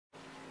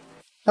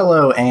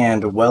Hello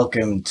and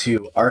welcome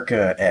to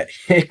ARCA at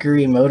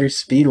Hickory Motor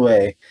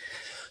Speedway.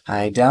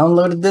 I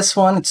downloaded this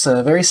one. It's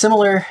a very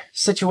similar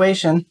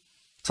situation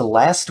to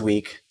last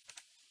week.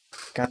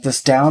 Got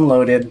this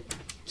downloaded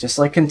just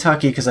like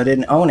Kentucky because I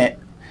didn't own it.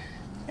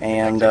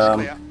 And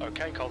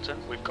okay, Colton,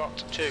 we've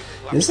got two.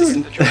 this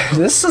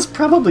is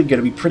probably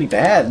going to be pretty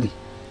bad.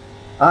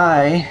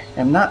 I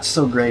am not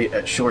so great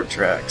at short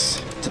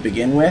tracks to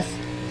begin with.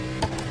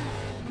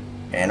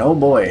 And oh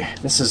boy,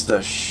 this is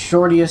the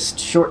shortest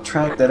short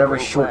track that ever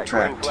short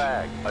tracked,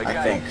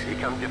 I think.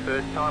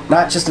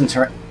 Not just in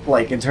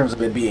terms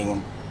of it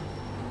being,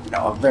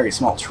 a very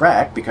small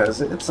track, because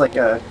it's like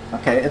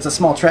it's a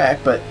small track,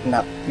 but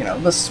not,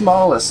 the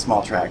smallest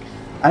small track.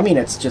 I mean,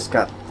 it's just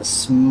got the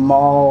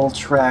small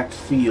track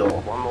feel.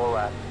 One more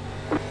lap.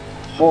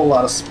 Whole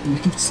lot of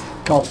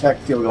small track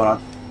feel going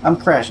on. I'm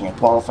crashing in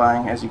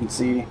qualifying, as you can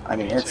see. I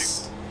mean,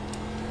 it's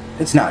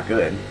not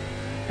good.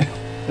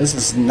 This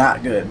is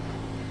not good.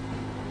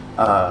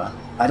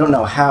 I don't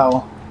know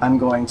how I'm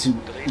going to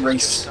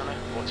race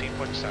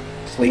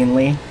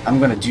cleanly. I'm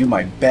going to do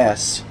my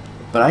best,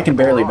 but I can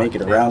barely make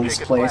it around this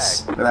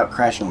place without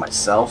crashing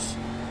myself.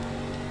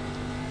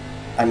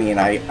 I mean,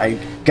 I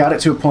got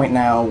it to a point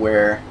now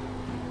where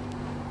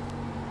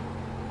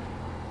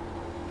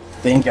I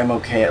think I'm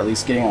okay at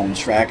least getting on the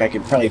track. I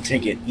could probably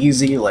take it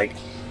easy, like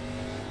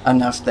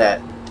enough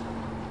that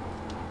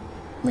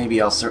maybe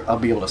I'll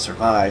be able to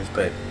survive,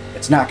 but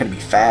it's not going to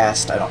be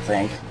fast, I don't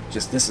think.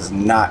 Just this is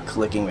not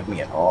clicking with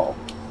me at all.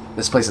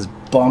 This place is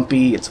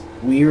bumpy, it's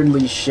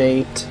weirdly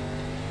shaped,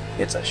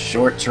 it's a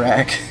short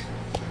track.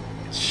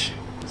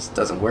 This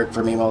doesn't work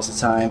for me most of the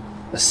time.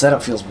 The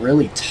setup feels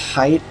really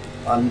tight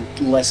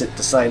unless it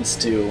decides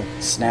to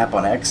snap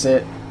on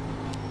exit.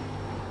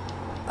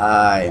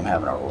 I am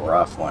having a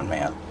rough one,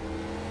 man.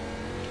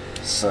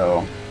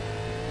 So,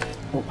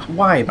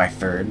 why am I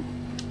third?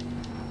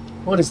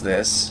 What is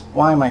this?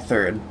 Why am I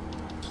third?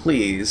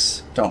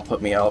 Please don't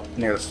put me out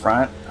near the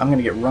front. I'm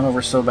gonna get run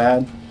over so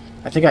bad.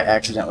 I think I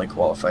accidentally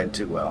qualified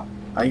too well.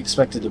 I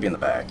expected to be in the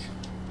back.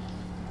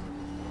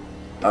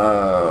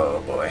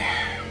 Oh boy.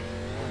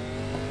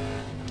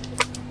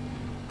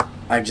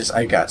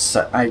 I got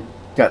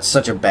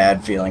such a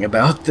bad feeling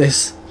about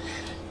this.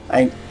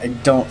 I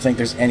don't think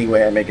there's any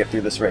way I make it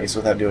through this race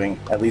without doing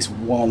at least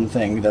one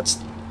thing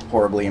that's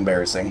horribly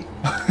embarrassing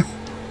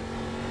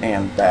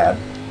and bad.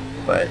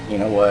 But you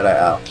know what?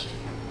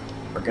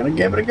 We're gonna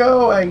give it a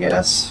go, I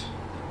guess.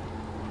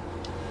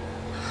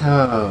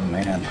 Oh,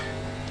 man.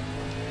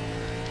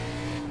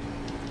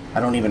 I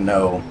don't even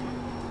know.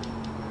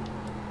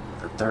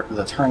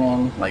 The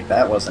turn-in, like,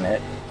 that wasn't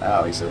it.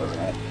 Obviously wasn't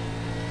it.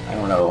 I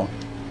don't know.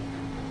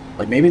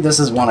 Like, maybe this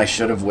is one I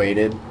should have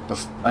waited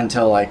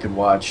until I could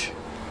watch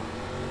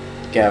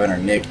Gavin or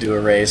Nick do a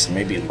race and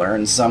maybe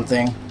learn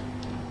something.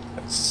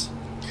 It's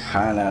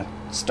kind of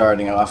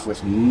starting off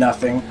with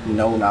nothing,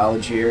 no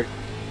knowledge here.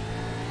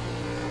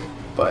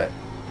 But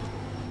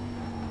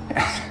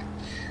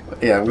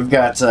yeah, we've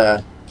got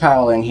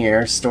Kyle in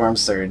here, Storm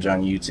Surge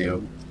on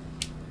YouTube.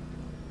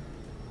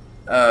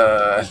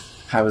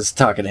 I was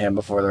talking to him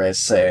before the race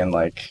saying,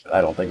 like, I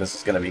don't think this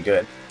is going to be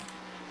good.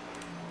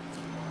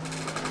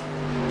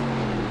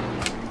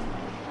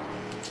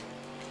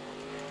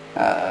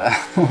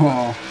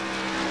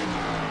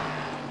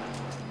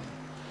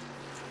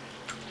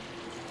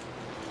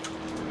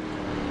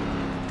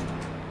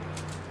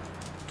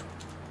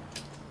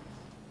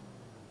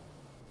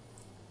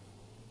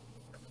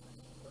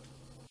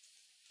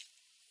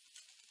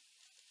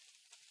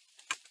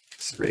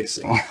 It's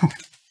racing.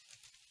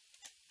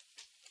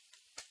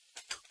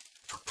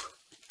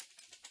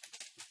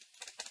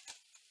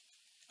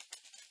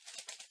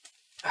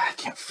 I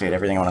can't fit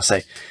everything I want to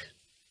say.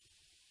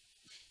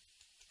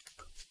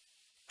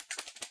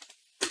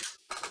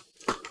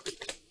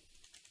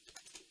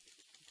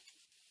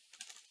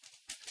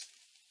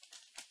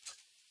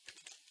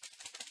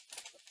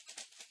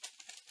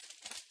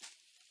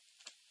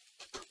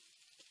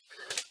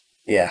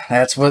 Yeah,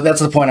 that's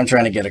the point I'm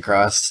trying to get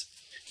across.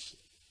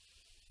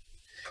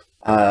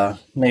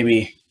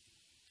 Maybe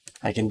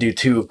I can do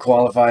 2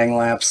 qualifying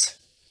laps.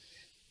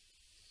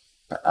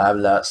 But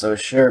I'm not so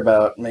sure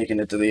about making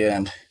it to the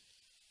end.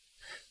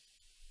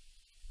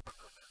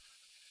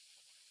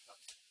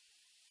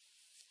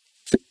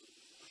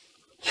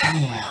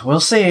 We'll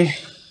see.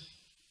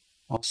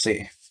 We'll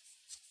see.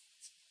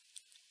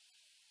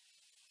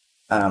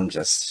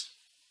 There's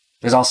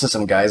also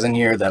some guys in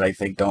here that I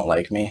think don't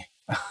like me.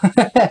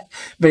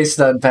 Based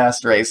on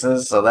past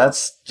races, so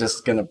that's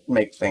just gonna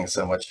make things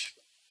so much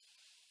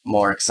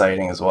more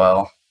exciting as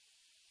well.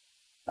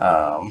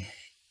 I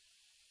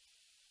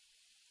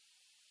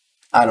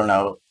don't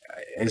know.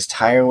 Is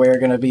tire wear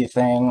gonna be a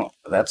thing?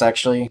 That's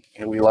actually,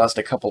 we lost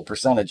a couple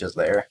percentages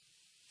there.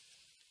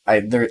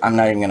 I'm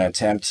not even gonna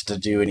attempt to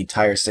do any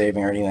tire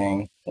saving or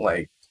anything.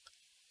 Like,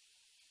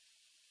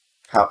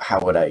 how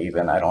would I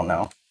even? I don't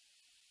know.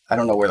 I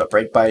don't know where the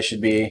brake bias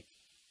should be.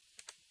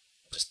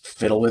 Just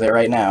fiddle with it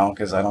right now,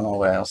 because I don't know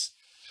what else.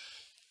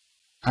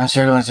 I'm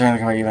sure to turn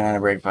the car even on a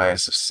brake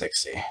bias of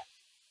 60.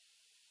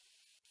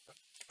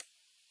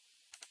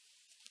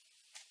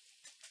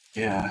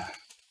 Yeah.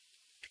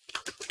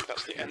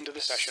 That's the end of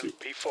the session.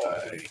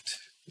 P4. Right.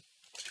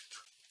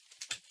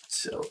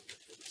 So,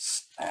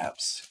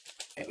 snaps.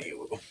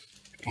 Anyway.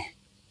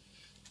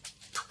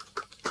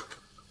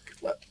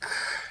 Look.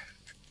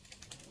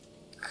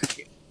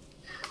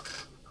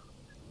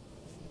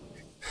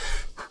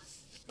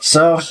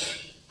 So,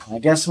 I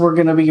guess we're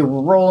gonna be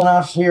rolling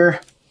off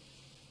here.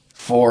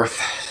 4th.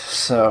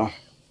 So.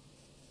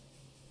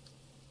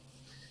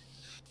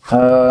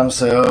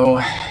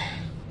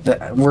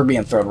 We're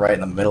being thrown right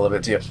in the middle of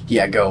it too.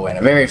 Yeah, go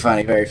in. Very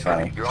funny, very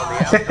funny. You're on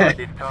the outside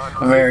this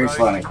time. Very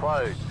funny.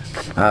 Closed.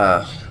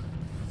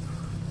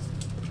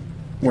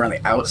 We're on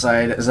the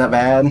outside. Is that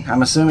bad?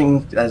 I'm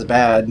assuming that's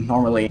bad.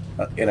 Normally,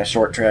 in a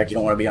short track, you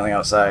don't want to be on the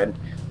outside.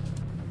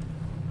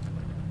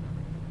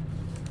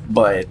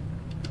 But,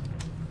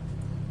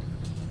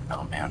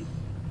 oh man.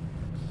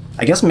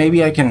 I guess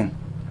maybe I can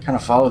kind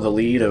of follow the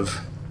lead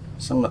of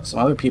some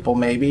other people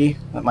maybe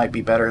that might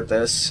be better at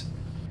this.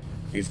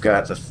 We've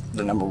got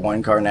the number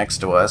 1 car next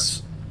to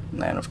us,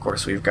 and then of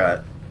course we've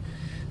got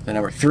the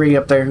number 3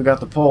 up there who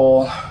got the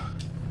pole,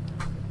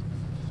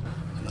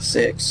 and the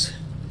 6.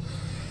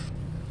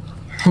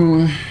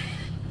 I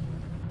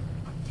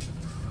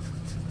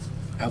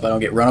hope I don't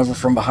get run over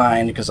from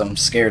behind because I'm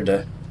scared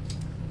to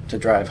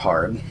drive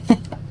hard.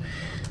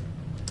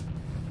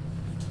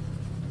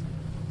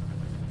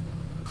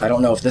 I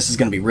don't know if this is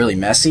going to be really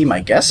messy. My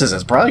guess is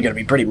it's probably going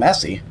to be pretty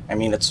messy. I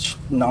mean, it's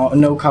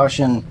no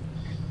caution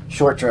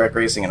short track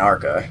racing in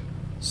ARCA.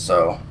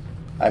 So,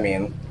 I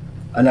mean,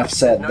 enough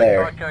said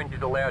there.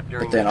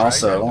 But then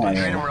also, I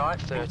mean,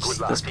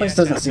 this place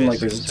doesn't seem like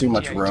there's too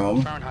much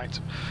room.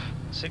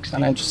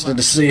 I'm interested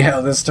to see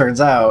how this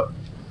turns out.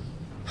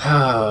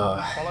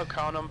 Follow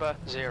car number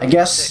 06. I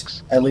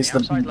guess, at least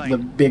the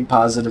big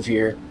positive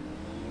here,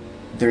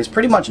 there's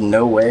pretty much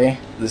no way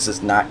this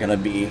is not going to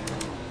be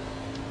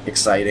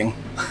exciting.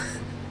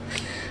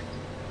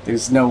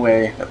 There's no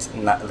way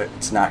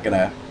it's not going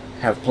to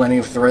have plenty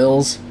of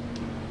thrills.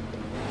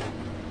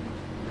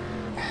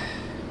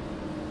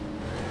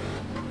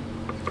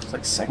 It's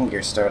like 2nd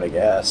gear start, I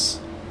guess.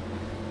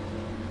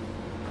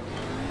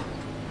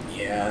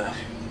 Yeah,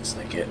 looks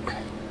like it.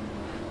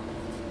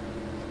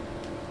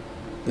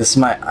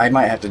 I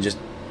might have to just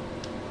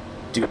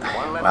do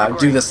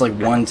this like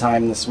 1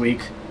 time this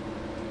week.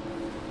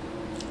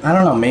 I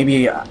don't know,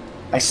 maybe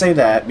I say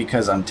that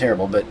because I'm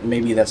terrible, but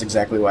maybe that's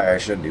exactly why I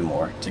should do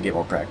more, to get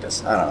more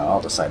practice. I don't know,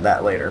 I'll decide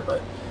that later,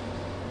 but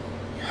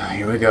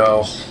here we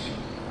go.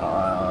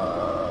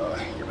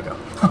 Here we go.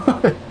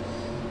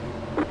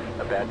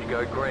 About to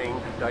go green.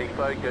 Stay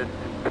focused.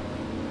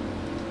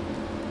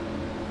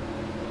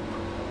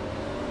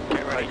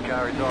 Get ready. Race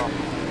car is off.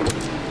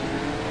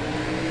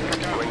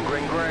 Green,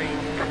 green, green.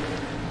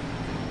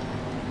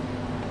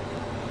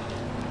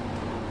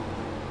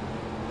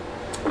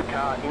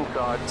 Car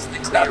inside.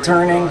 It's not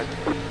turning.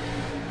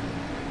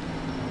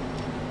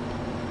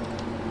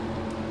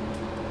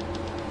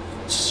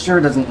 Sure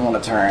doesn't want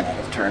to turn out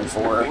of turn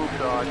 4.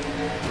 Inside.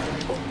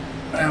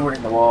 We're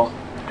in the wall.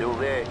 Still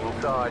there.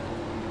 Inside.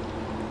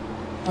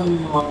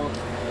 Oh.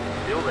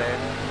 Still there.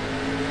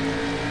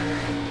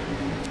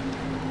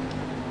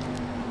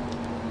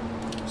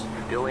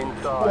 Still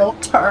inside.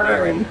 Won't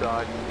turn.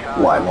 Inside.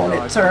 Why won't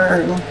it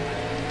turn?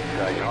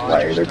 Stay high.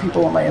 Why are there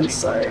people on my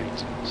inside?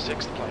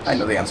 6th place. I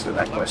know the answer to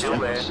that question.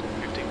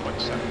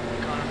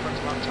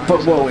 15.7.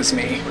 But woe is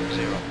me.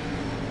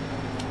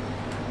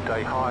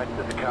 Stay high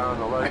to the car on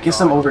the low I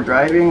guess I'm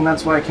overdriving,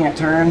 that's why I can't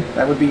turn.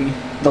 That would be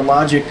the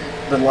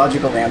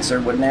logical answer,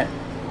 wouldn't it?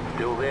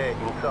 Still there.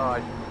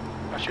 Inside.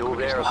 Still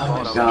there.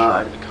 Oh my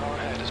god. The car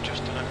ahead has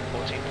just done a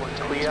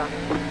 14.8. Clear.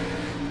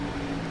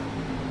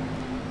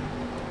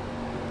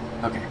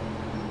 Okay.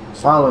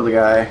 Follow the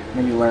guy.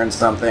 Maybe learn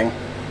something.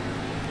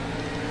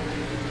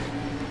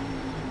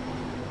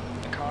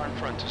 The car in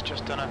front has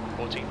just done a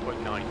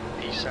 14.9.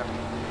 P7.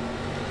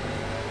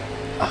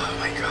 Oh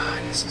my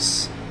god, this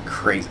is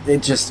crazy.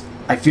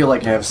 I feel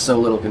like I have so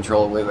little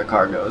control of where the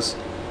car goes.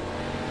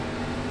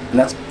 And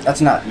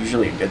that's not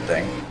usually a good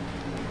thing.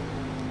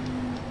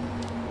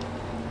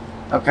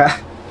 Okay.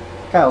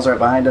 Kyle's right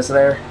behind us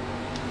there.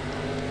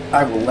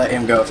 I will let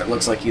him go if it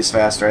looks like he's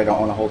faster. I don't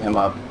want to hold him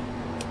up.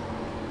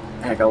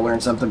 Heck, I'll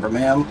learn something from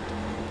him.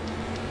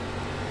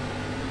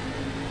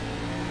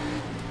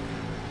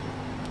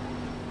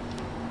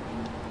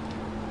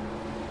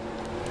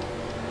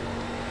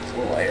 There's a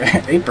little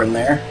apron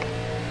there.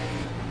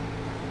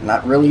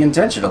 Not really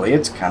intentionally,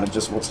 it's kind of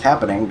just what's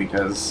happening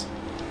because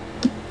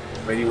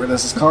waiting where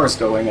this car's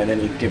going at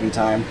any given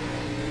time.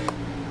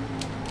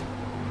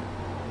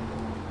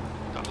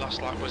 That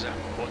last lap was at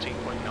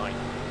 14.9.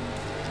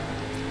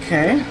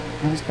 Okay,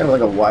 it's kind of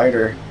like a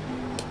wider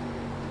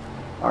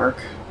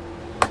arc.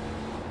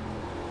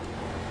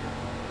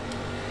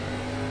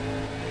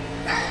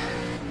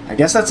 I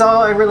guess that's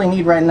all I really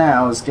need right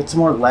now is get some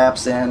more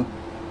laps in.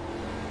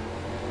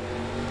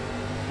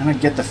 Kind of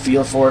get the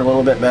feel for it a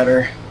little bit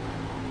better.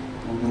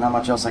 There's not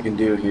much else I can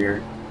do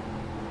here.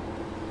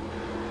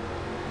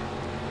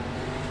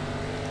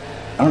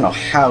 I don't know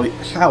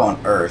how on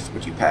earth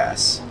would you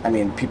pass? I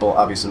mean, people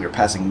obviously are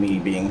passing me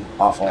being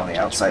awful on the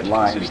outside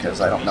line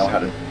because I don't know how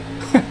to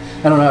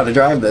I don't know how to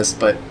drive this,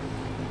 but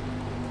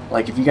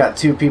like if you got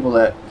two people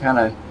that kind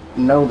of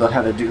know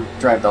how to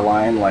drive the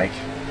line, like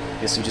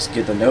I guess you just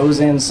get the nose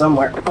in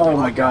somewhere. Oh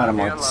my god, I'm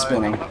like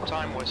spinning.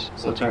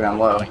 So try down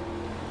low.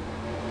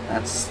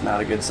 That's not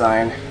a good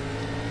sign.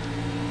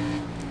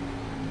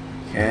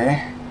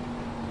 Okay.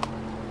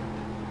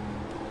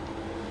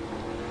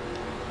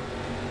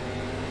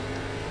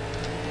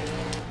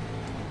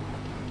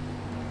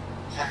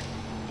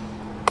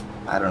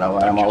 I don't know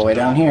why I'm all the way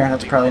down here.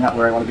 That's probably not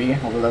where I want to be.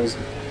 Although that was...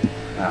 Oh,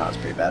 that's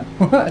pretty bad.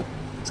 I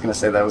was going to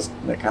say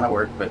that kind of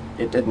worked, but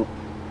it didn't.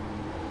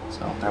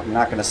 So I'm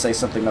not going to say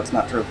something that's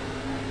not true.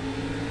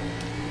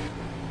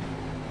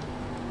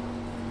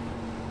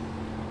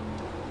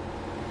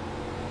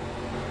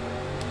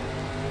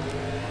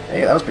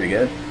 Hey, that was pretty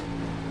good.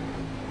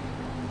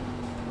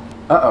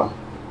 Uh-oh.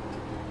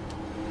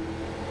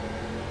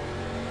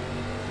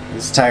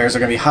 His tires are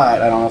going to be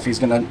hot. I don't know if he's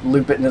going to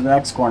loop it into the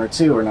next corner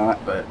too or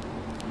not, but...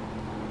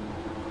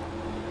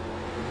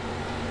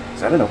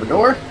 Is that an open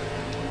door?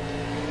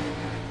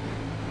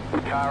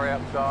 Car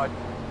outside.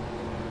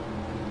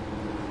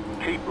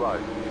 Keep low.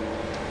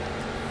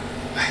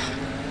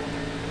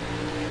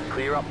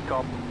 Clear up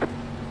top.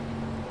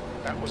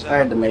 I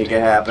had to make it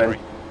happen.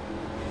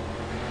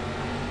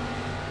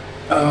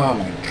 Oh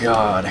my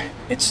god.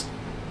 It's...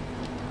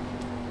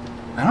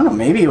 I don't know,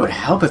 maybe it would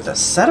help if the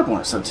setup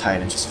weren't so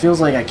tight. It just feels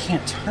like I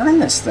can't turn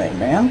this thing,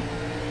 man.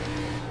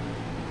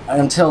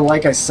 Until,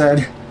 like I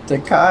said to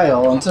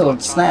Kyle, until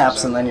it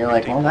snaps, and then you're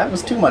like, well, that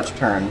was too much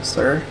turn,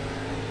 sir.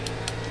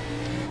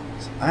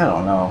 I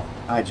don't know.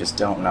 I just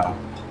don't know.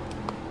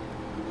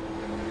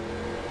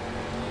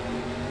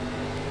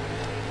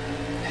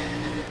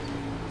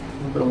 A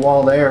little bit of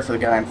wall there for the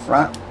guy in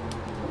front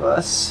of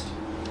us.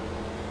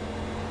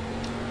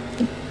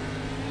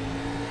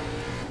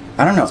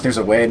 I don't know if there's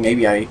a way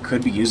maybe I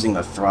could be using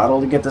the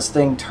throttle to get this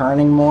thing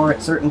turning more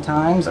at certain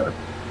times, or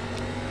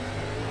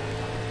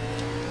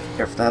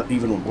if that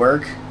even would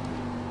work.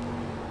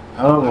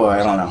 Oh boy,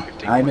 I don't know.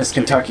 I miss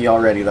Kentucky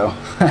already, though.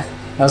 I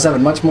was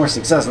having much more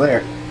success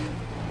there.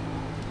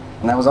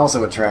 And that was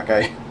also a track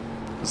I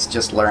was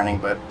just learning,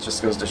 but it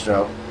just goes to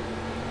show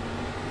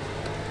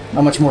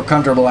how much more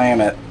comfortable I am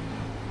at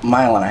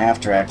mile-and-a-half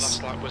tracks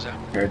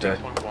compared to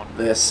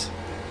this.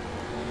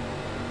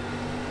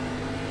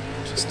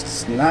 Just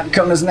does not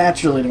come as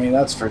naturally to me,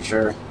 that's for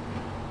sure.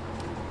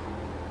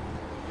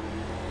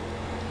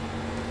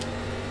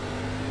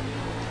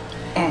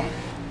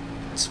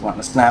 Just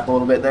wanting to snap a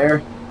little bit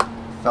there.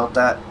 Felt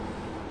that.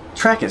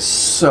 Track is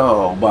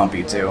so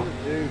bumpy too,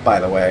 by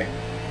the way.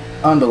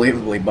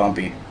 Unbelievably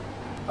bumpy.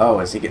 Oh,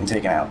 is he getting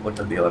taken out? Looked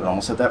at the other,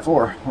 almost hit that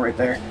 4 right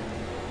there.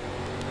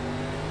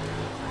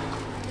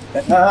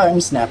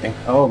 I'm snapping.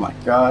 Oh my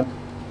god.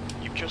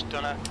 You've just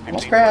done a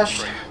almost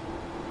crashed.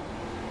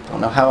 Don't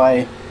know how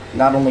I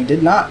not only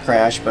did not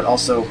crash, but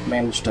also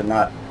managed to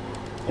not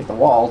hit the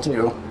wall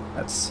too.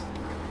 That's...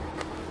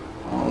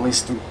 Well, at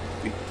least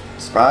we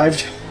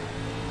survived.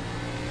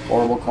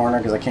 Horrible corner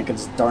because I can't get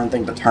this darn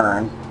thing to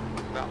turn.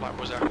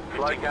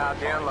 Slow car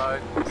down low.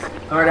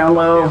 Car down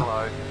low.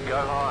 Go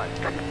high.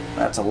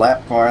 That's a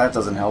lap car. That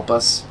doesn't help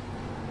us.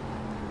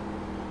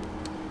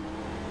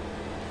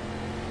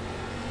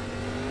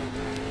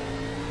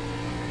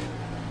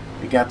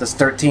 We got this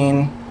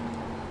 13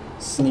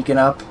 sneaking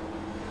up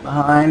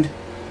behind.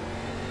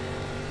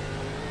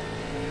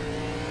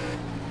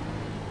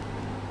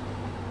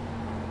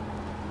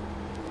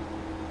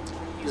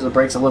 Use the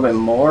brakes a little bit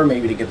more,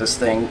 maybe to get this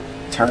thing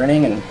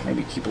turning and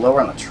maybe keep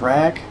lower on the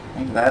track.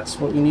 Maybe that's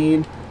what we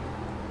need.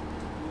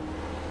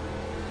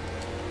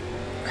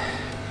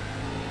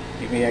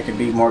 Maybe I could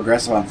be more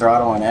aggressive on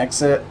throttle on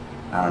exit.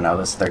 I don't know,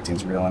 this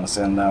 13's reeling us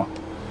in though.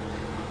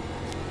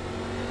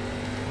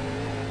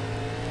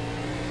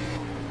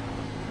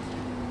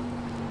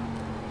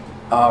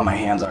 Oh, my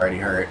hand's already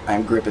hurt.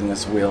 I'm gripping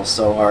this wheel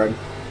so hard.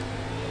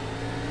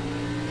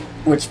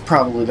 Which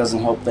probably doesn't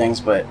help things,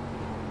 but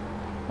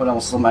what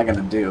else am I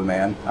gonna do,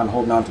 man? I'm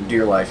holding on for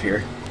dear life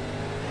here.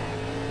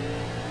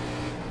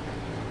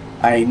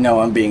 I know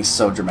I'm being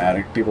so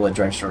dramatic. People that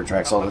drive short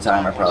tracks all the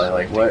time are probably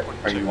like, what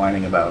are you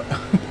whining about?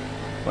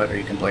 What are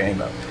you complaining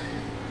about?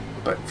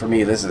 But for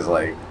me, this is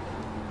like,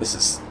 this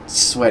is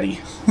sweaty.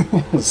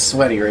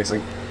 Sweaty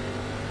racing.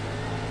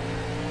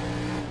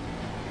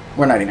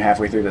 We're not even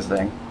halfway through this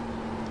thing.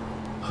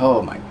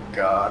 Oh my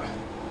god.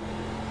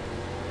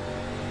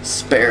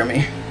 Spare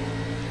me.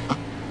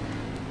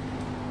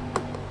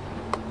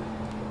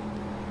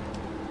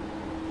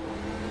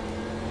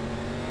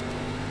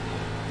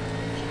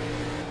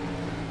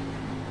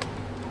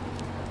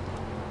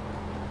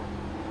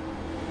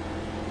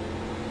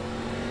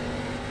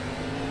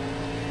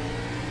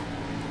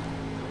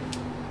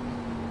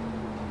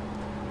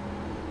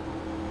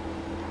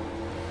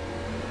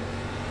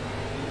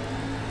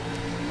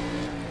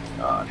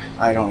 God,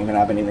 I don't even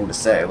have anything to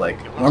say.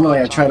 Like, normally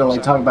I try to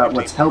like talk about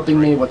what's helping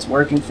me, what's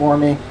working for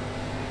me.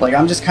 Like,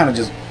 I'm just kind of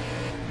just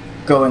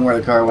going where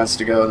the car wants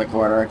to go in the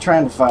corner,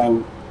 trying to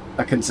find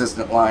a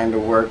consistent line to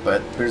work,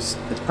 but it's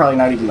probably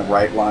not even the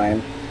right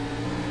line.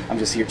 I'm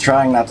just here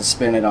trying not to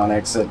spin it on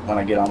exit when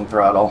I get on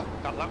throttle.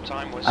 That lap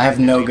time was I have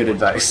no good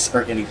advice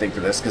or anything for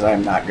this because I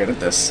am not good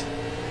at this.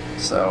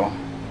 So,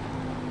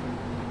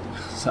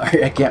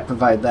 sorry I can't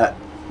provide that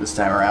this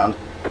time around.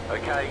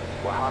 Okay,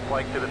 we're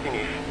halfway to the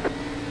finish.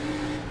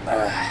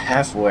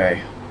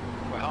 Halfway.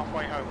 We're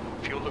halfway home.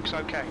 Fuel looks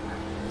okay.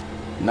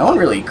 No one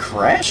really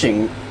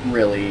crashing,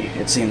 really,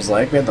 it seems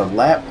like. We had the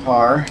lap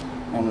car,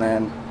 and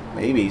then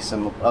maybe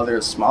some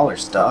other smaller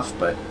stuff,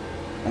 but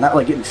I'm not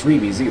like getting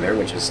freebies either,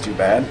 which is too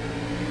bad.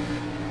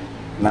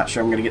 I'm not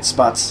sure I'm going to get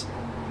spots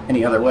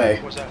any other way.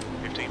 Was that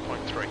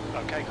 15.3?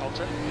 Okay,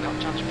 Halter.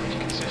 Lap time's pretty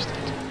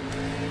consistent.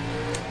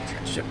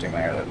 Shifting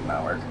there, that did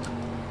not work.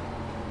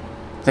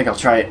 I think I'll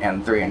try it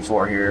in 3 and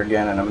 4 here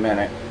again in a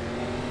minute.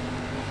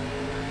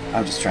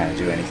 I'm just trying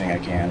to do anything I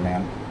can,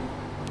 man.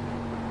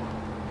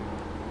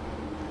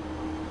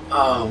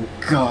 Oh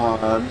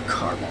god,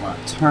 car will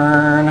not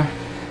turn.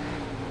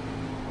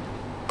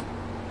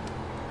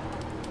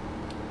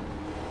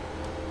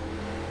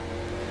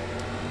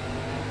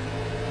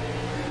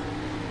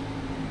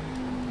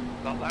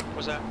 That lap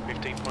was at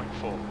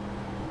 15.4.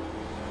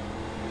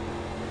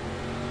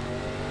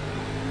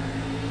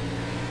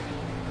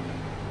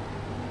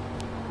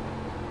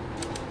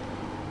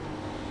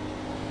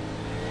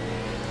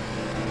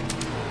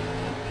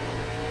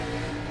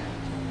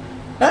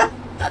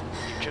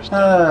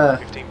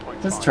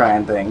 Just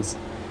trying things.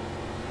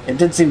 It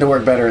did seem to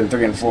work better in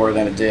 3 and 4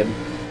 than it did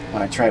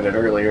when I tried it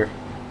earlier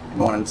in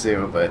 1 and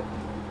 2, but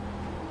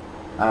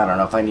I don't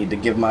know if I need to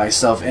give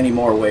myself any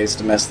more ways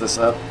to mess this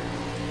up.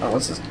 Oh,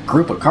 what's this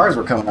group of cars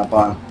we're coming up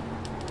on?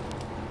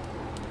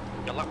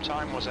 Your lap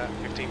time was at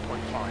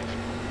 15.5.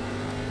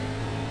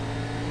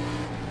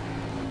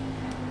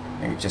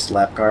 Maybe just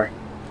lap car.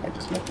 I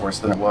just make worse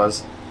than it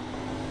was.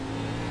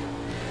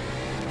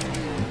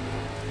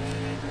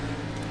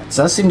 It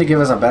does seem to give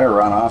us a better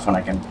runoff when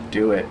I can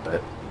do it,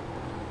 but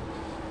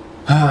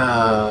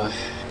I'm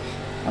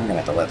gonna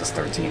have to let this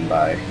 13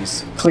 by.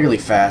 He's clearly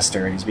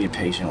faster and he's being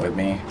patient with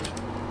me.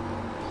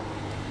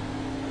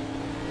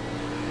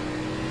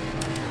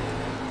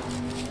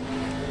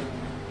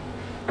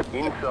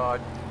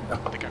 Inside.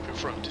 The gap in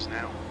front is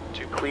now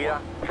 2. Clear.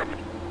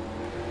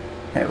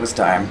 It was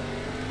time.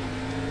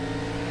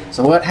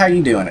 So how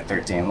you doing at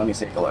 13? Let me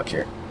take a look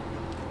here.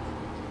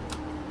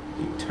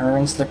 He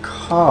turns the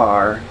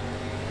car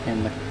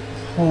in the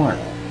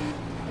corner.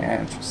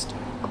 Interesting.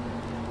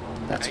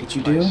 That's what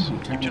you do? You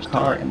turn the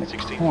car in the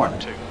corner.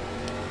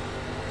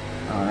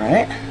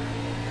 Alright.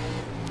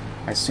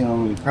 I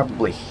assume you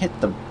probably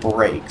hit the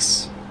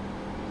brakes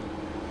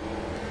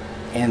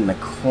in the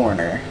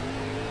corner.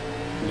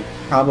 You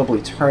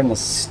probably turn the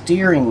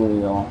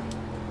steering wheel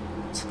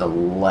to the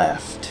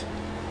left.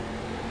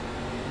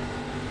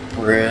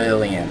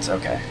 Brilliant.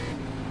 Okay.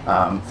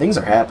 Things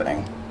are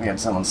happening. We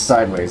had someone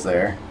sideways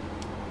there.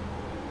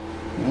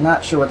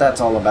 Not sure what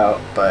that's all about,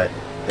 but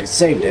they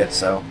saved it,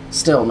 so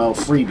still no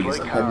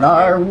freebies in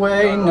our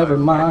way, never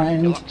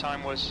mind.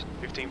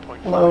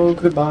 Hello,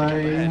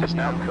 goodbye.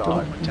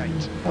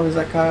 Oh, is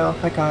that Kyle?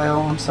 Hi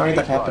Kyle, I'm sorry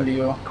that happened to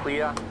you.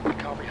 Clear. The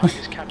car behind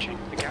is catching.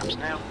 The gap's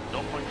now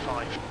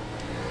 0.5.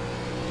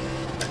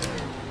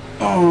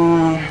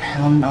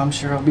 I'm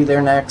sure I'll be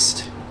there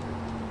next.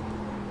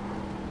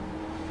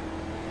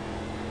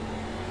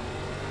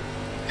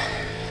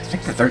 I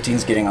think the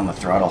 13's getting on the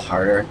throttle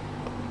harder.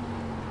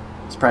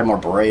 It's probably more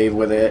brave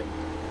with it.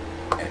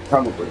 It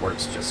probably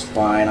works just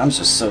fine. I'm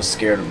just so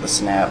scared of the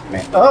snap,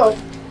 man. Oh!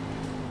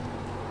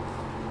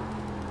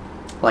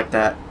 Like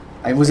that.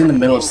 I was in the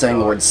middle of saying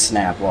the word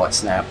snap while it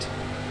snapped.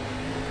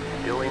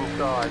 Still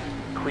inside.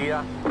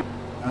 Clear.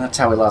 And that's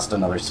how we lost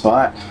another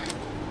spot.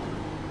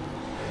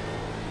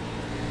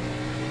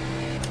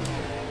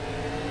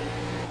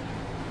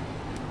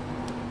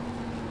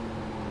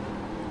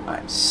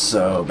 I'm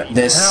so bad.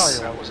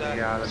 This...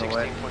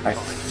 I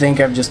think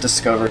I've just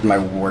discovered my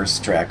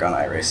worst track on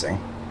iRacing.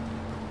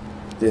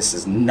 This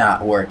is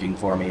not working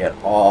for me at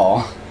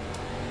all.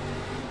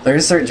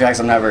 There's certain tracks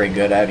I'm not very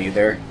good at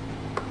either.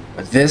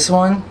 But this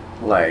one,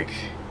 like...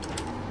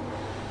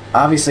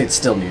 Obviously it's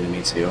still new to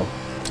me too.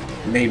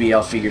 Maybe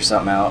I'll figure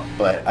something out,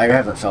 but I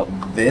haven't felt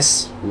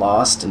this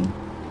lost and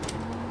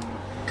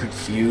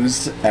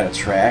confused at a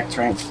track,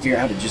 trying to figure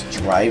out how to just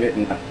drive it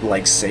and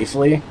like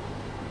safely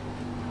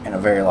in a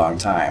very long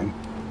time.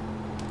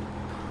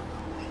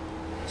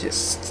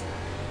 Just,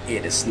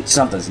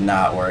 something's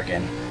not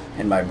working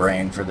in my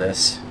brain for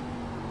this.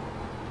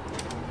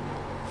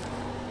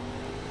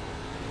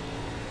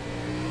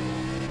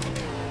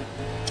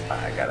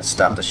 I gotta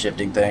stop the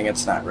shifting thing,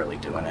 it's not really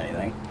doing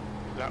anything.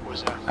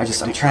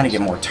 I'm trying to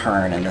get more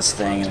turn in this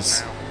thing,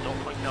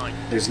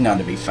 there's none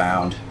to be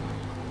found.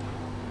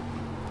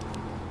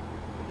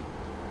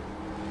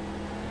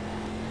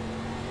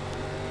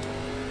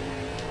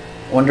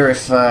 Wonder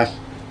if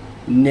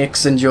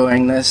Nick's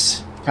enjoying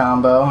this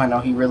combo. I know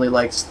he really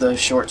likes the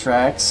short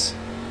tracks.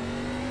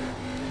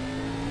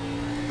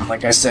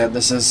 Like I said,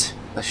 this is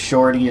the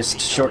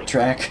shortiest short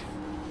track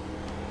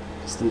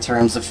Just in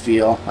terms of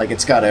feel. Like,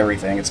 it's got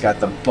everything. It's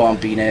got the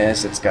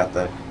bumpiness, it's got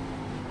the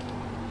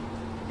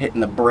hitting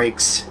the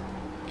brakes,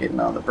 getting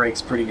on the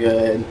brakes pretty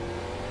good.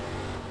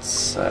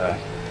 It's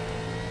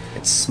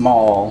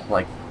small,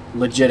 like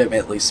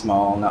legitimately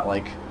small, not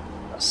like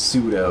a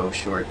pseudo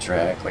short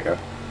track, like a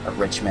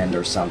Richmond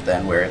or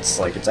something, where it's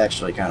like it's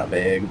actually kind of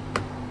big.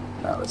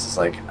 No, this is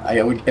like,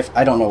 if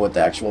I don't know what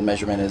the actual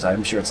measurement is,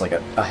 I'm sure it's like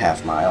a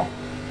half mile.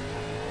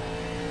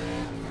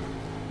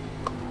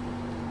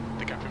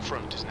 The gap in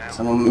front is now.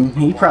 So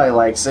he probably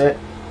likes it.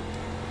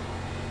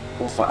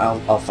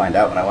 I'll find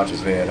out when I watch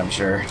his vid, I'm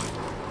sure.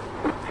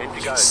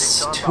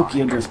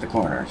 Tokyo drift the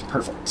corner.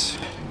 Perfect.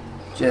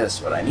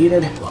 Just what I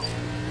needed.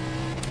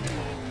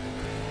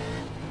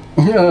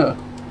 Yeah.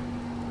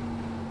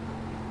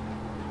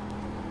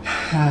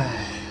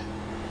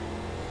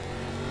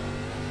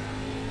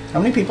 How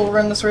many people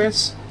run this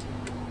race?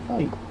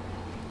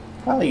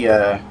 Probably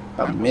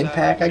about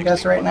mid-pack, I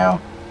guess, right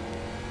now.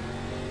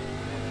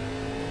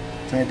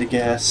 If I had to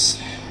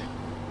guess.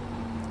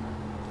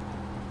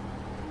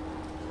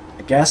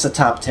 I guess a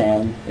top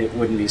 10, it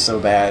wouldn't be so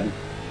bad,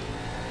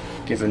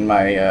 given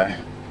my,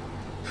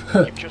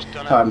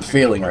 how I'm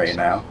feeling right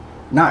now.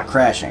 Not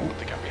crashing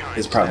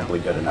is probably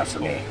good enough for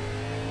me.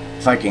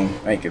 If I can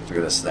make it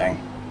through this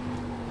thing.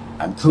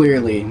 I'm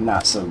clearly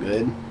not so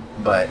good,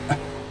 but...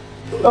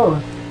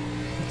 Oh!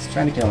 It's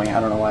trying to kill me. I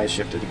don't know why I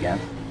shifted again.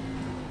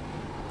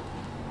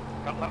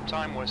 That lap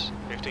time was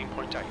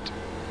 15.8.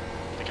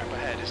 The gap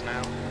ahead is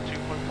now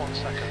 2.1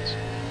 seconds.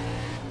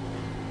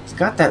 He's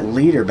got that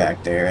leader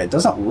back there. It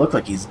doesn't look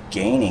like he's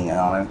gaining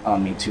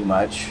on me too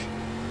much.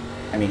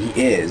 I mean,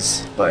 he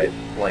is, but,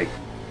 like,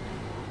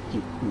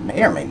 he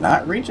may or may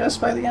not reach us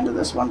by the end of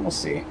this one. We'll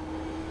see.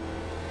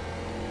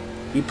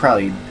 He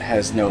probably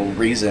has no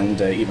reason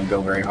to even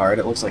go very hard.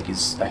 It looks like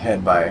he's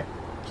ahead by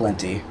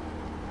plenty.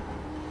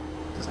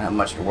 Doesn't have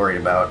much to worry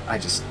about.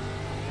 I'm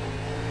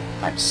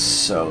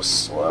so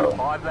slow.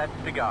 5 laps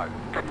to go.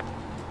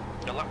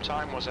 The lap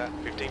time was at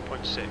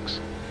 15.6.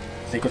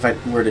 I think if I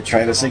were to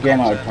try this again,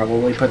 I would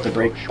probably put the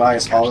brake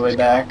bias all the way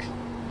back.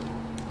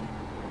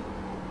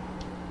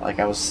 Like,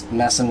 I was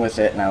messing with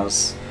it, and I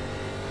was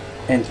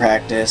in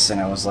practice, and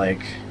I was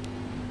like...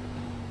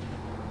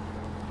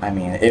 I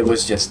mean, it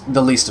was just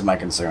the least of my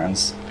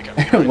concerns.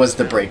 Was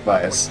the brake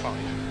bias.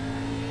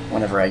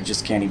 Whenever I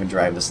just can't even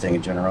drive this thing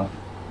in general.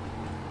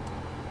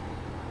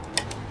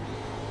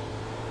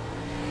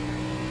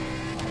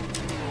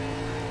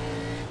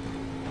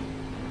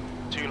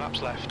 Two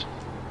laps left.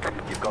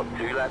 You've got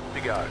 2 laps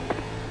to go.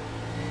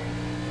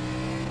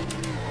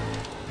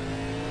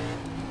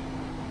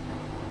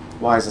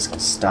 Why is this guy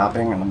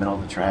stopping in the middle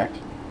of the track?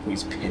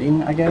 He's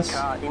pitting, I guess?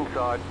 Car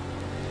inside.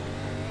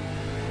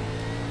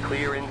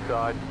 Clear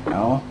inside.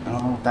 No, I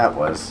don't know what that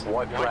was.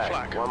 White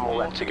flag. 1 more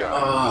lap to go.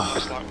 Oh,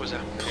 This lap was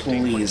at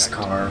please, 15.8.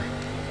 car.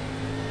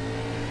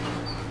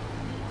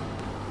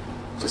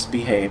 Just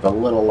behave a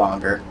little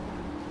longer.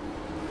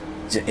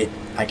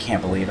 I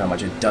can't believe how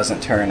much it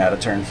doesn't turn out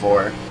of turn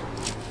 4.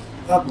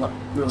 Oh, look,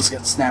 wheels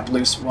get snapped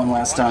loose one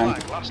last time.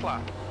 White flag, last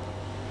lap.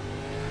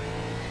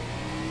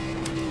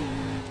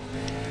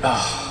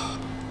 Oh,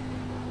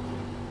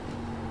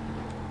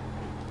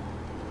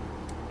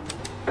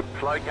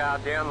 Slow car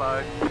down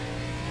low.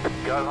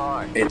 Go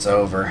high. it's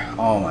over.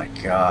 Oh my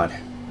god.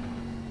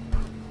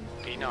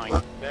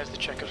 P9. There's the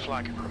checkered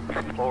flag.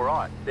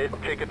 Alright, there's the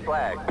checkered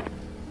flag.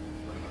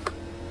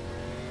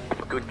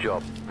 Good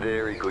job.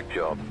 Very good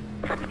job.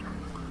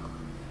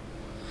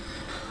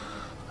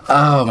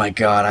 Oh my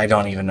god, I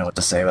don't even know what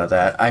to say about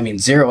that. I mean,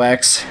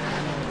 0x,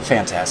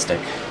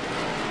 fantastic.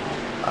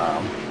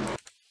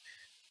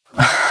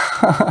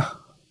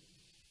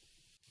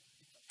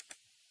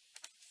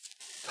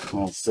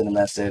 I'll send a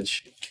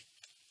message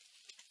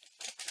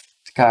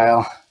to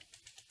Kyle.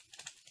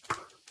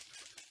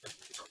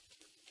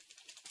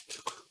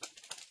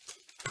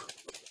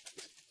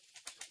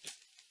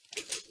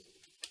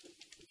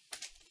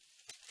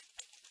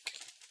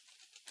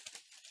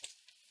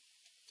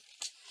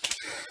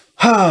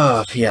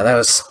 Oh, yeah, that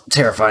was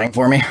terrifying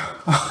for me.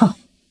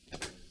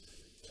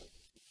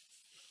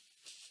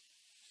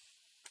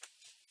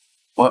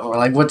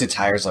 What do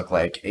tires look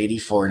like?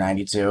 84,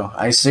 92?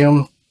 I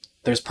assume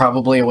there's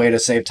probably a way to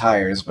save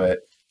tires, but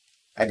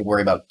I had to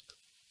worry about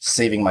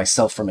saving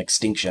myself from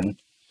extinction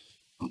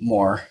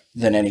more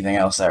than anything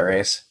else that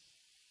race.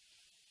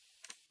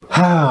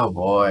 Oh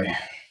boy.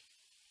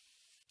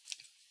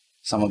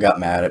 Someone got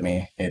mad at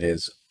me. It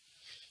is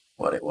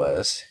what it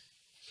was.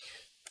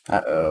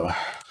 Uh-oh.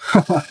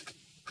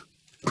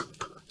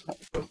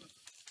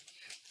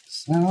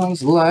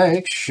 Sounds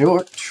like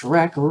short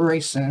track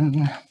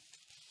racing.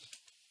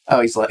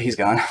 Oh, he's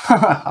gone.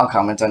 I'll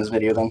comment on his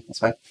video then. That's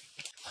fine.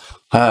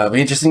 It'll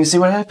be interesting to see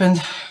what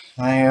happened.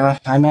 I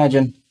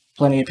imagine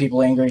plenty of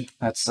people angry.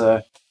 That's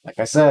like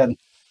I said,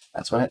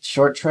 that's what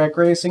short track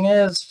racing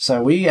is.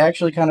 So we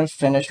actually kind of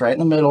finished right in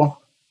the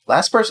middle.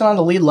 Last person on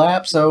the lead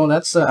lap, so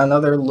that's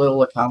another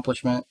little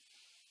accomplishment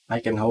I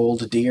can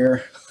hold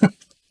dear.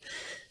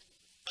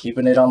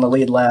 Keeping it on the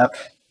lead lap.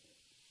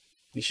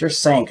 We sure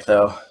sank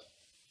though.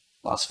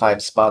 Lost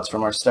 5 spots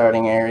from our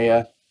starting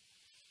area.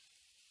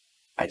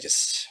 I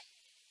just...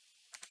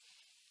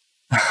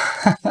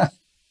 I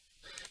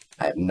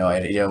have no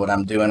idea what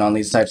I'm doing on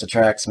these types of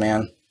tracks,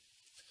 man.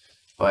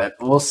 But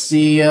we'll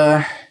see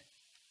what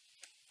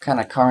kind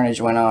of carnage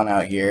went on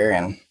out here,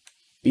 and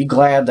be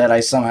glad that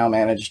I somehow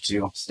managed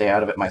to stay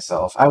out of it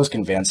myself. I was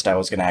convinced I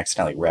was going to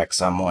accidentally wreck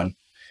someone,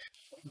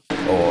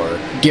 or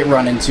get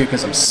run into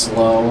because I'm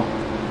slow.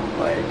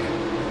 Like,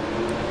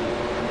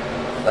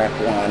 lap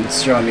 1,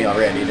 it's showing me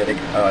already that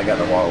oh, I got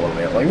the wall a little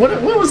bit. Like,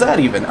 what was that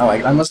even? Oh,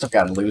 I must have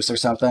gotten loose or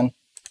something.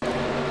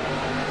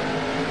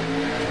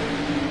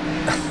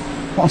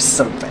 I'm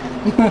so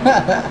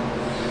bad.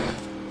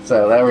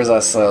 So that was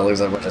us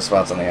losing a bunch of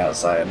spots on the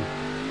outside.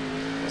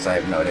 Because I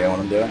have no idea what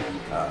I'm doing.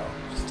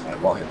 Just a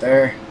wall hit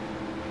there.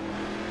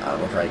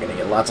 We're probably going to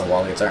get lots of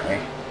wall hits, aren't we?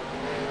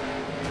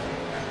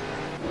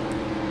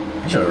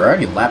 Actually, we're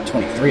already lap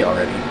 23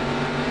 already.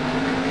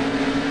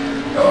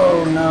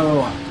 Oh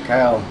no!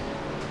 Kyle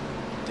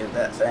did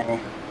that thing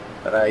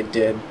that I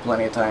did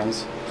plenty of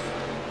times.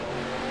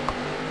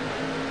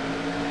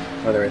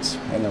 Whether it's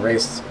in the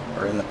race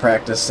or in the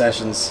practice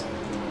sessions,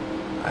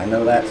 I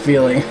know that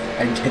feeling.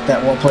 I hit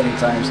that wall plenty of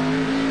times.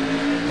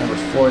 Number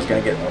 4 is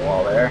going to get in the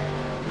wall there.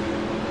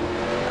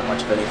 Not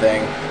much of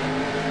anything.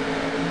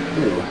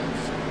 Ooh.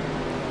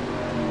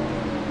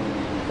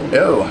 Oh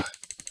no!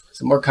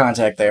 Some more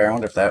contact there. I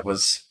wonder if that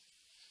was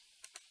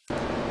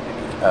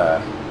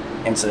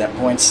incident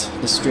points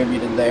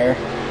distributed there.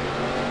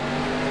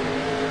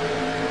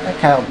 That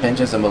Kyle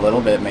pinches him a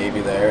little bit maybe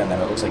there, and then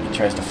it looks like he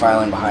tries to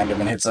file in behind him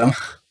and hits him.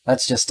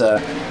 That's just,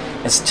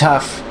 it's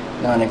tough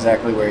knowing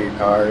exactly where your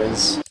car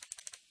is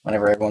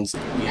whenever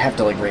you have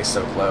to, like, race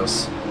so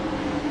close.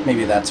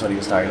 Maybe that's what he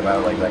was talking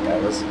about, like that guy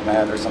was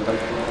mad or something.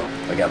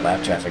 We got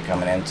lap traffic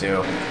coming in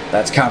too.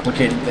 That's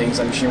complicated things,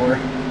 I'm sure.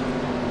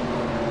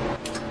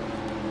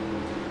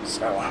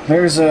 So,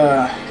 there's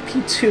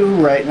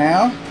P2 right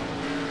now.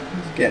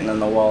 He's getting in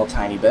the wall a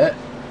tiny bit.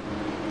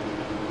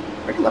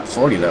 We're lap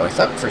 40 though. I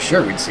thought for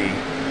sure we'd see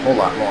a whole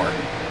lot more.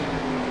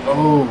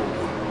 Oh!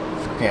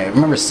 Okay, I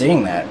remember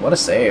seeing that. What a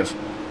save.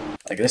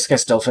 Like, this guy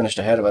still finished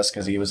ahead of us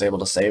because he was able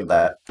to save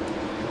that.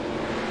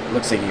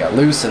 Looks like he got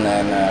loose and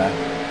then,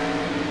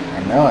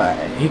 I know,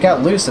 he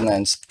got loose and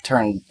then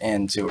turned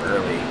in too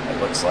early,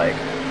 it looks like.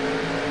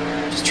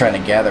 Just trying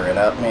to gather it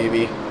up,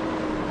 maybe.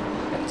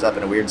 Ends up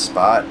in a weird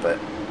spot, but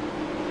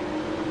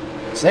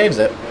saves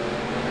it.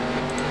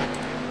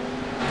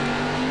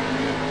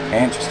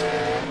 Interesting.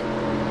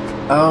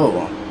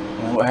 Oh,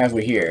 well, what have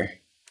we here?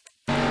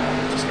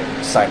 Just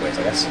getting sideways,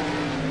 I guess.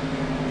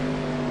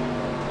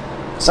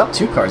 I saw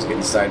 2 cars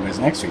getting sideways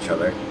next to each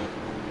other.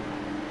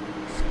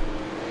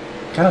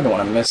 Kind of don't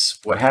want to miss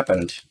what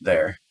happened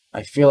there.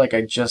 I feel like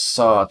I just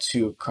saw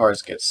 2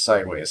 cars get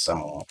sideways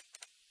somehow.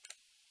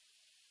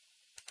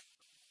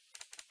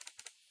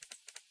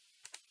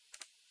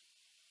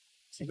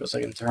 Single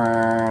second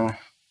turn.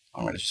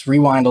 I'm going to just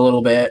rewind a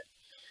little bit.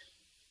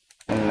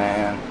 And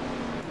then...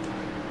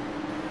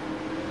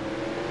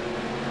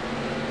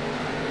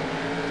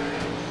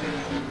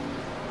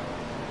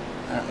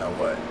 I don't know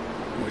what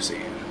we're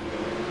seeing.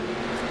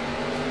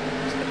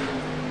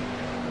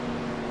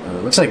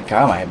 It looks like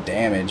Kyle might have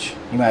damage.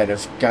 He might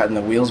have gotten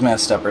the wheels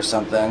messed up or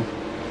something.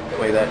 The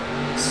way that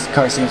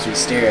car seems to be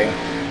steering.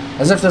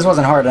 As if this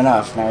wasn't hard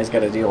enough. Now he's got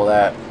to deal with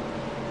that.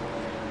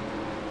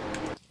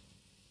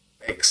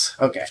 Thanks.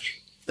 Okay.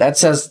 That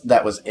says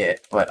that was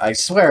it. But I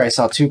swear I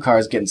saw 2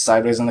 cars getting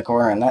sideways in the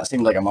corner, and that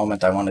seemed like a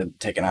moment I wanted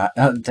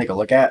to take a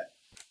look at.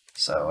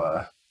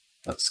 So,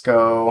 let's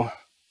go.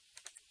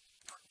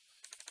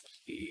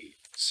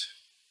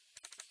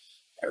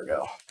 There we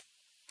go.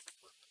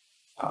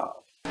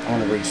 I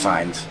want to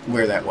re-find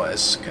where that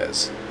was,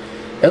 because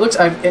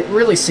it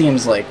really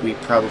seems like we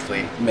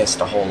probably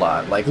missed a whole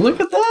lot. Like, look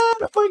at that!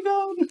 Oh my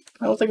god!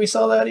 I don't think we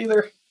saw that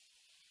either.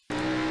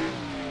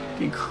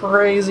 Be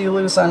crazy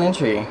loose on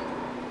entry.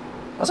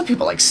 Lots of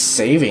people, like,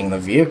 saving the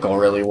vehicle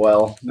really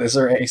well this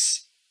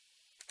race.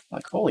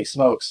 Like, holy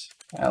smokes.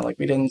 Like,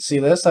 we didn't see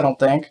this, I don't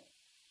think.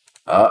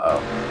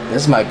 Uh-oh.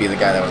 This might be the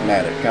guy that was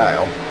mad at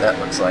Kyle. That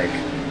looks like...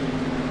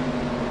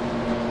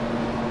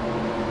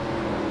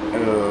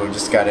 Ooh,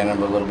 just got in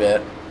him a little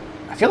bit.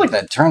 I feel like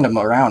that turned him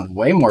around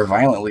way more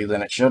violently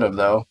than it should have,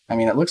 though. I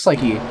mean, it looks like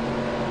he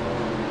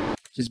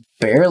just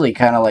barely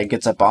kind of, like,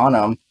 gets up on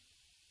him.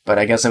 But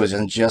I guess it was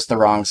in just the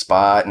wrong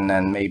spot, and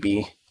then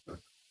maybe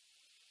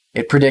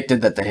it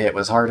predicted that the hit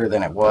was harder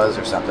than it was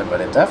or something,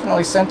 but it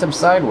definitely sent him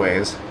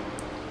sideways.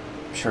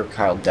 I'm sure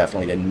Kyle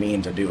definitely didn't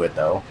mean to do it,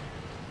 though.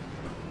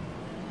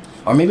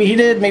 Or maybe he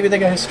did. Maybe they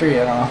got history.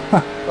 I don't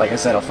know. Like I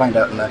said, I'll find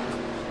out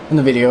in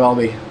the video.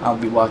 I'll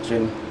be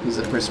watching his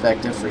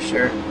perspective for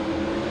sure.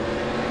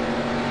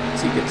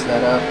 As he gets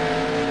that up.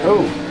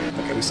 Oh,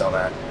 okay, we saw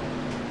that.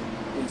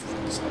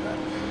 We saw that.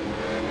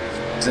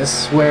 Is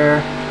this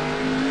where?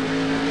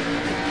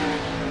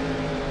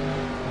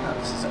 No,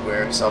 this isn't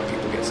where I saw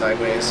people get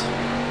sideways.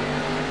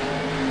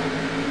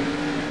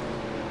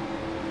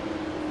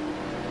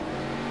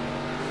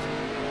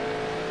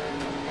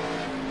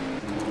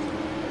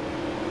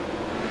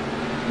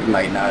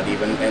 might not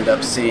even end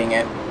up seeing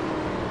it.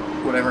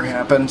 Whatever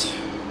happened.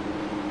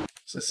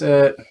 Is this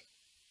it?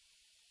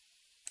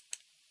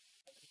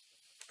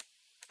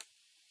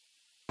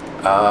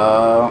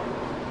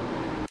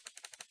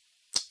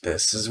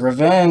 This is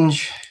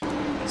revenge.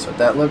 That's what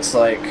that looks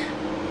like.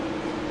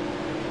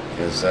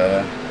 Because,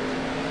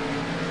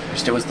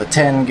 first it was the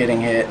 10 getting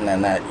hit, and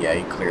then that, yeah,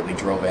 he clearly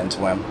drove into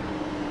him.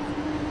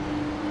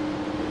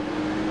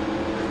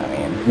 I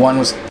mean, one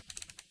was,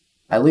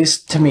 at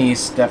least to me,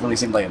 definitely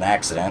seemed like an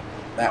accident.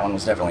 That one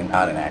was definitely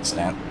not an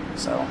accident.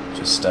 So,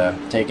 just,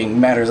 taking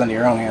matters into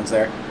your own hands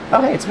there.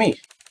 Oh, hey, it's me!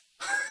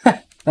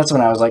 That's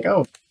when I was like,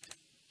 oh,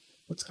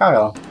 what's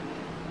Kyle?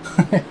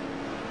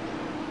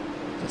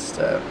 Just,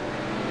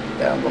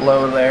 down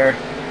below there.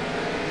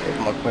 Give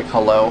him a quick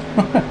hello.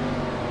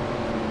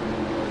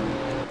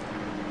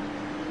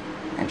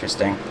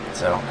 Interesting.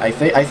 So, I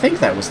think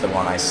that was the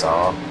one I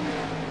saw.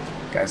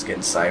 Guy's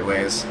getting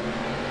sideways.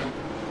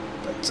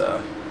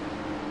 But,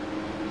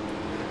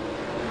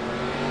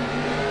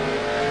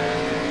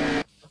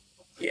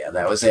 yeah,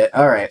 that was it.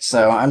 Alright,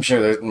 so I'm sure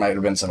there might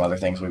have been some other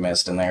things we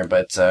missed in there,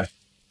 but, I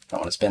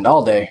don't want to spend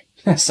all day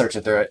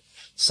searching through it.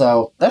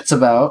 So, that's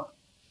about...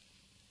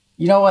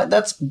 You know what?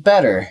 That's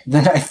better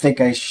than I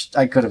think I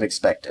could have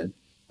expected.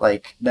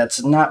 Like,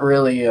 that's not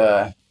really,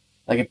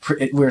 like,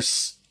 we're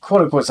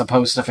quote-unquote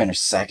supposed to finish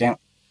second.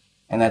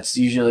 And that's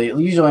usually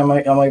I'm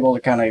able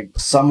to kind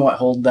of somewhat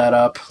hold that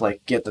up,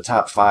 like, get the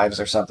top 5s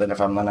or something if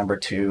I'm the number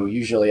 2.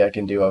 Usually I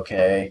can do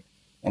okay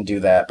and do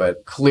that,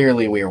 but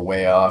clearly we were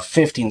way off.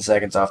 15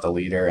 seconds off the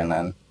leader, and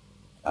then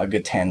a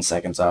good 10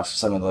 seconds off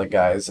some of the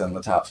guys in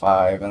the top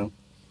 5 and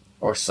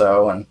or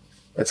so, and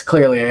it's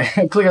clearly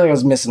I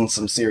was missing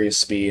some serious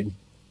speed.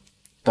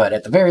 But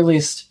at the very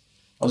least,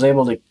 I was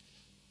able to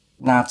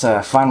not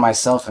find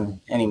myself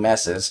in any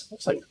messes.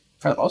 Looks like,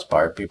 for the most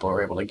part, people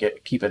were able to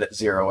keep it at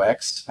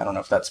 0x. I don't know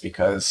if that's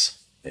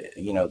because,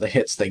 you know, the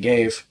hits they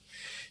gave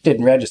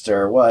didn't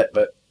register or what,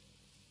 but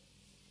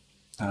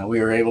we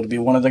were able to be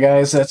one of the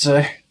guys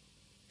that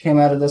came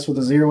out of this with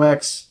a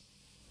 0x.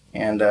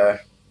 And,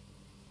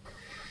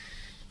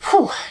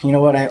 you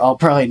know what I'll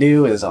probably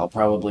do is I'll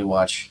probably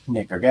watch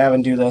Nick or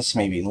Gavin do this,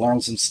 maybe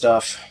learn some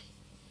stuff.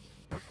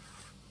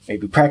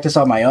 Maybe practice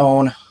on my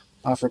own,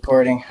 off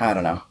recording. I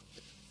don't know.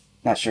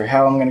 Not sure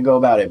how I'm going to go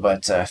about it,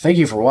 but thank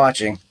you for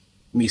watching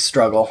me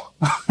struggle.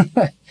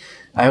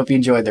 I hope you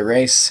enjoyed the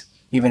race,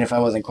 even if I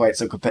wasn't quite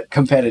so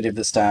competitive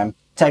this time.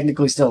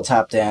 Technically still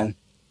top 10,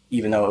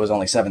 even though it was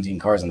only 17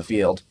 cars in the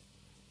field.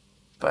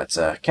 But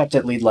kept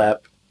it lead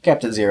lap,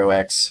 kept it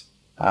 0x.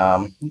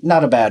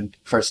 Not a bad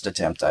first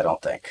attempt, I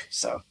don't think.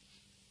 So,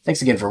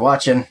 thanks again for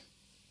watching.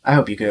 I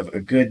hope you have a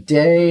good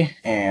day,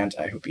 and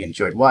I hope you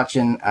enjoyed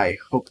watching. I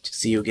hope to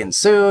see you again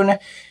soon,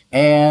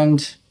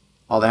 and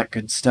all that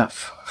good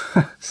stuff.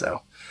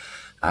 So,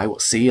 I will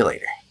see you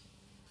later.